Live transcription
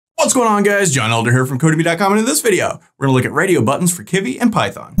What's going on, guys? John Elder here from Codemy.com, and in this video, we're gonna look at radio buttons for Kivy and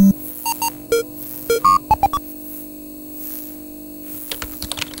Python.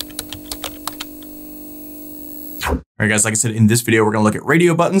 All right, guys, like I said, in this video, we're gonna look at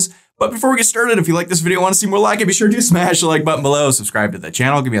radio buttons. But before we get started, if you like this video and want to see more like it, be sure to smash the like button below, subscribe to the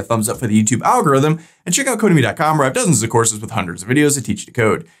channel, give me a thumbs up for the YouTube algorithm, and check out Codemy.com, where I have dozens of courses with hundreds of videos that teach you to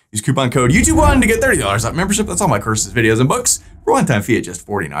code. Use coupon code YouTube1 to get $30 off membership. That's all my courses, videos, and books for one-time fee at just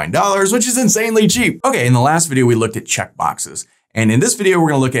 $49, which is insanely cheap. Okay, in the last video, we looked at checkboxes. And in this video, we're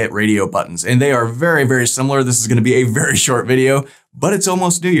gonna look at radio buttons, and they are very, very similar. This is gonna be a very short video, but it's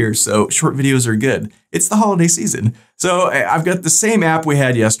almost New Year's, so short videos are good. It's the holiday season. So I've got the same app we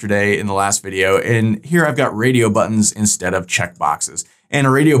had yesterday in the last video, and here I've got radio buttons instead of checkboxes. And a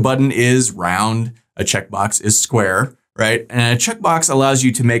radio button is round, a checkbox is square, right? And a checkbox allows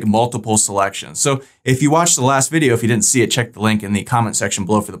you to make multiple selections. So if you watched the last video, if you didn't see it, check the link in the comment section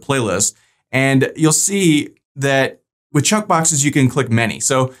below for the playlist, and you'll see that with checkboxes, you can click many.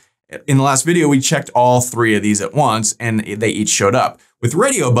 So in the last video, we checked all three of these at once and they each showed up. With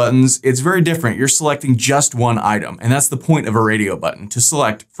radio buttons, it's very different. You're selecting just one item, and that's the point of a radio button, to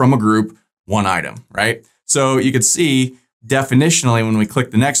select from a group one item, right? So you can see definitionally when we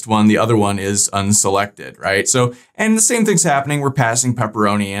click the next one, the other one is unselected, right? So, and the same thing's happening. We're passing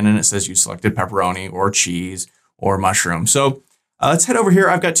pepperoni in and it says you selected pepperoni or cheese or mushroom. So let's head over here.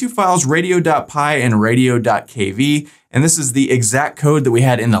 I've got two files, radio.py and radio.kv. And this is the exact code that we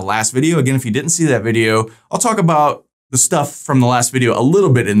had in the last video. Again, if you didn't see that video, I'll talk about the stuff from the last video a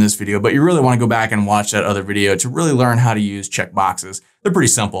little bit in this video, but you really want to go back and watch that other video to really learn how to use checkboxes. They're pretty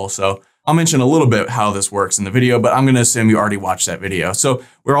simple. So I'll mention a little bit how this works in the video, but I'm going to assume you already watched that video. So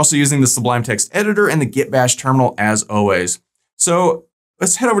we're also using the Sublime Text Editor and the Git Bash terminal as always. So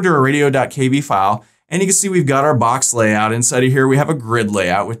let's head over to our radio.kv file. And you can see we've got our box layout. Inside of here, we have a grid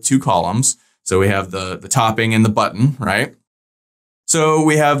layout with two columns. So we have the topping and the button, right? So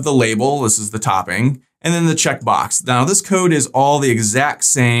we have the label, this is the topping, and then the checkbox. Now this code is all the exact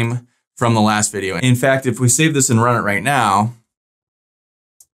same from the last video. In fact, if we save this and run it right now,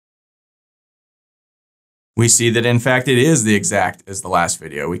 we see that in fact it is the exact as the last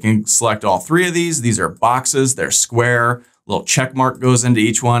video. We can select all three of these. These are boxes, they're square. Little check mark goes into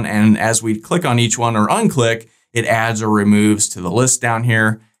each one, and as we click on each one or unclick, it adds or removes to the list down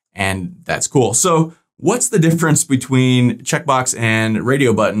here, and that's cool. So what's the difference between checkbox and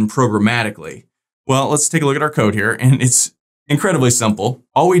radio button programmatically? Well, let's take a look at our code here, and it's incredibly simple.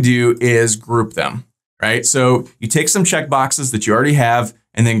 All we do is group them, right? So you take some checkboxes that you already have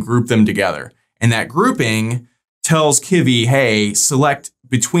and then group them together. And that grouping tells Kivy, hey, select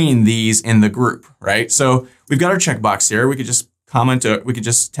between these in the group, right? So we've got our checkbox here. We could just we could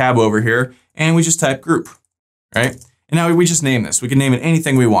just tab over here and we just type group, right? And now we just name this. We can name it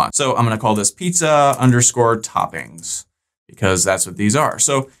anything we want. So I'm gonna call this pizza underscore toppings because that's what these are.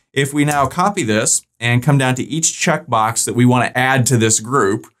 So if we now copy this and come down to each checkbox that we wanna add to this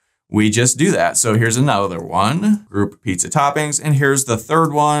group, we just do that. So here's another one, group pizza toppings. And here's the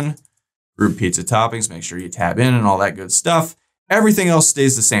third one, group pizza toppings. Make sure you tab in and all that good stuff. Everything else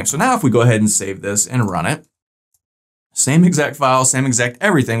stays the same. So now if we go ahead and save this and run it, same exact file, same exact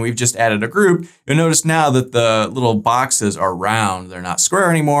everything, we've just added a group. You'll notice now that the little boxes are round, they're not square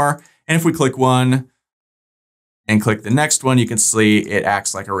anymore. And if we click one and click the next one, you can see it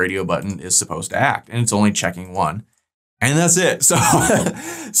acts like a radio button is supposed to act, and it's only checking one. And that's it. So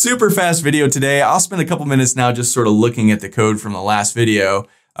super fast video today. I'll spend a couple minutes now just sort of looking at the code from the last video.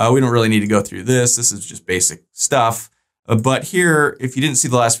 We don't really need to go through this. This is just basic stuff. But here, if you didn't see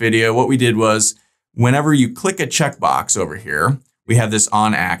the last video, what we did was whenever you click a checkbox over here, we have this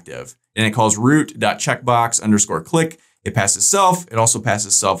on active, and it calls root.checkbox underscore click. It passes self. It also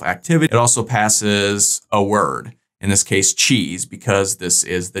passes self activity. It also passes a word, in this case, cheese, because this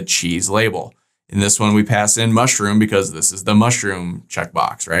is the cheese label. In this one, we pass in mushroom because this is the mushroom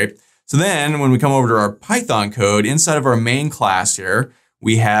checkbox, right? So then when we come over to our Python code, inside of our main class here,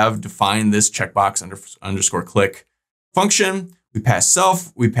 we have defined this checkbox underscore click function. We pass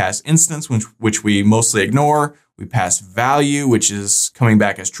self, we pass instance, which we mostly ignore. We pass value, which is coming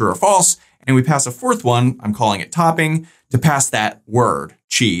back as true or false. And we pass a fourth one, I'm calling it topping, to pass that word,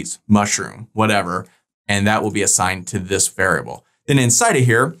 cheese, mushroom, whatever. And that will be assigned to this variable. Then inside of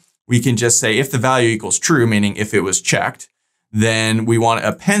here, we can just say if the value equals true, meaning if it was checked, then we want to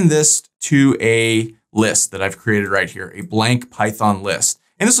append this to a list that I've created right here, a blank Python list.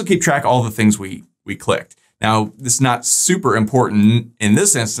 And this will keep track of all the things we clicked. Now, this is not super important in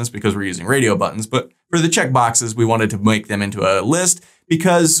this instance because we're using radio buttons, but for the checkboxes, we wanted to make them into a list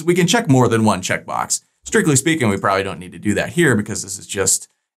because we can check more than one checkbox. Strictly speaking, we probably don't need to do that here because this is just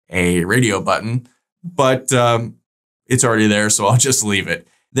a radio button, but it's already there, so I'll just leave it.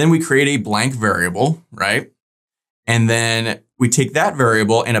 Then we create a blank variable, right? And then we take that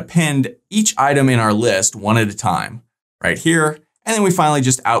variable and append each item in our list one at a time, right here. And then we finally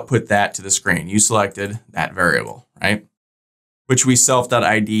just output that to the screen. You selected that variable, right? Which we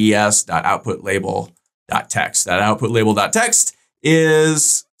self.ides.outputLabel.text. That outputLabel.text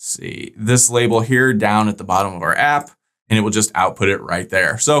is, see, this label here down at the bottom of our app, and it will just output it right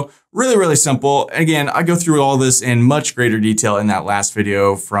there. So really, really simple. Again, I go through all this in much greater detail in that last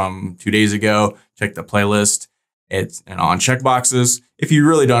video from 2 days ago. Check the playlist. It's on checkboxes. If you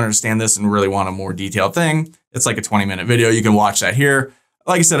really don't understand this and really want a more detailed thing, it's like a 20-minute video. You can watch that here.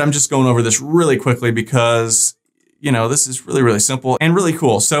 Like I said, I'm just going over this really quickly because, you know, this is really, really simple and really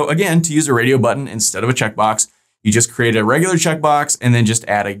cool. So again, to use a radio button instead of a checkbox, you just create a regular checkbox and then just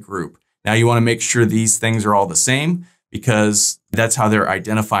add a group. Now you want to make sure these things are all the same because that's how they're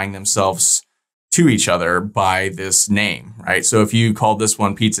identifying themselves to each other by this name, right? So if you called this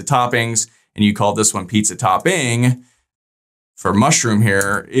one pizza toppings and you called this one pizza topping for mushroom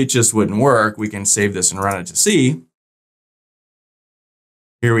here, it just wouldn't work. We can save this and run it to see.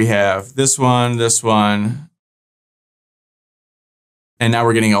 Here we have this one, and now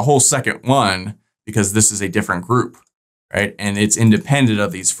we're getting a whole second one because this is a different group, right? And it's independent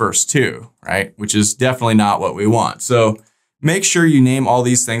of these first two, right? Which is definitely not what we want. So make sure you name all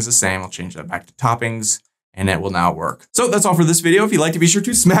these things the same. I'll change that back to toppings and it will now work. So that's all for this video. If you liked it, be sure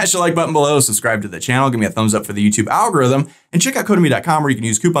to smash the like button below, subscribe to the channel, give me a thumbs up for the YouTube algorithm, and check out Codemy.com where you can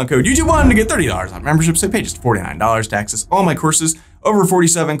use coupon code YouTube1 to get $30 on membership. So pay just $49 to access all my courses, over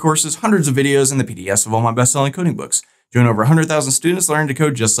 47 courses, hundreds of videos, and the PDFs of all my best-selling coding books. Join over 100,000 students learning to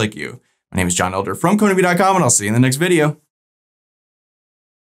code just like you. My name is John Elder from Codemy.com, and I'll see you in the next video.